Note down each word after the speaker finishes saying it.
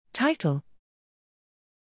Title: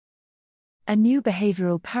 A New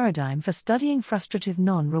Behavioral Paradigm for Studying Frustrative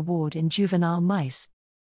Non-Reward in Juvenile Mice.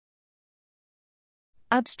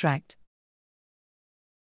 Abstract.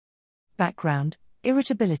 Background: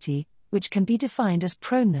 irritability, which can be defined as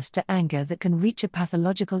proneness to anger that can reach a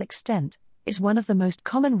pathological extent, is one of the most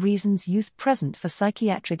common reasons youth present for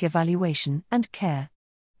psychiatric evaluation and care.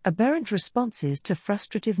 Aberrant responses to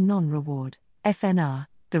frustrative non-reward, FNR,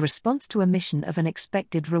 the response to omission of an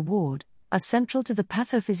expected reward, are central to the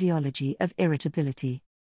pathophysiology of irritability.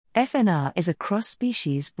 FNR is a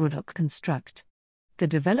cross-species Ruddock construct. The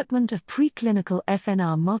development of preclinical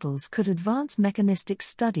FNR models could advance mechanistic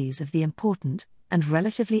studies of the important, and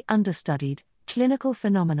relatively understudied, clinical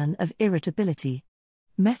phenomenon of irritability.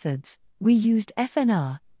 Methods: we used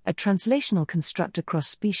FNR, a translational construct across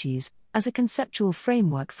species, as a conceptual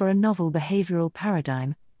framework for a novel behavioral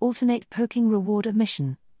paradigm, alternate poking reward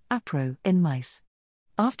omission, APRO, in mice.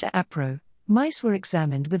 After APRO, mice were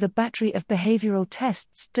examined with a battery of behavioral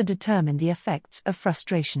tests to determine the effects of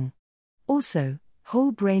frustration. Also,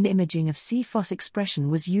 whole brain imaging of CFOS expression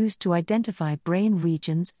was used to identify brain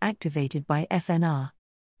regions activated by FNR.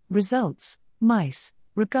 Results: mice,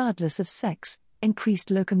 regardless of sex,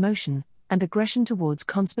 increased locomotion and aggression towards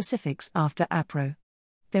conspecifics after APRO.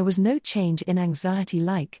 There was no change in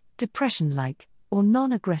anxiety-like, depression-like, or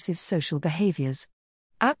non-aggressive social behaviors.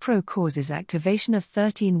 APRO causes activation of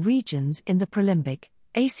 13 regions in the prelimbic,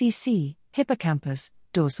 ACC, hippocampus,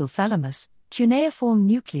 dorsal thalamus, cuneiform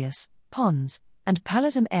nucleus, pons, and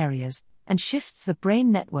pallidum areas, and shifts the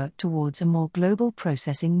brain network towards a more global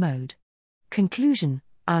processing mode. Conclusion: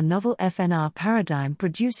 our novel FNR paradigm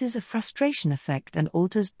produces a frustration effect and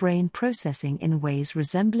alters brain processing in ways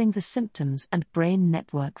resembling the symptoms and brain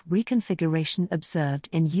network reconfiguration observed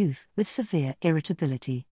in youth with severe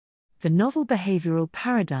irritability. The novel behavioral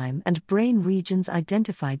paradigm and brain regions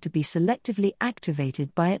identified to be selectively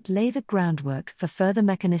activated by it lay the groundwork for further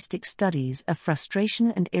mechanistic studies of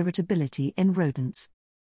frustration and irritability in rodents.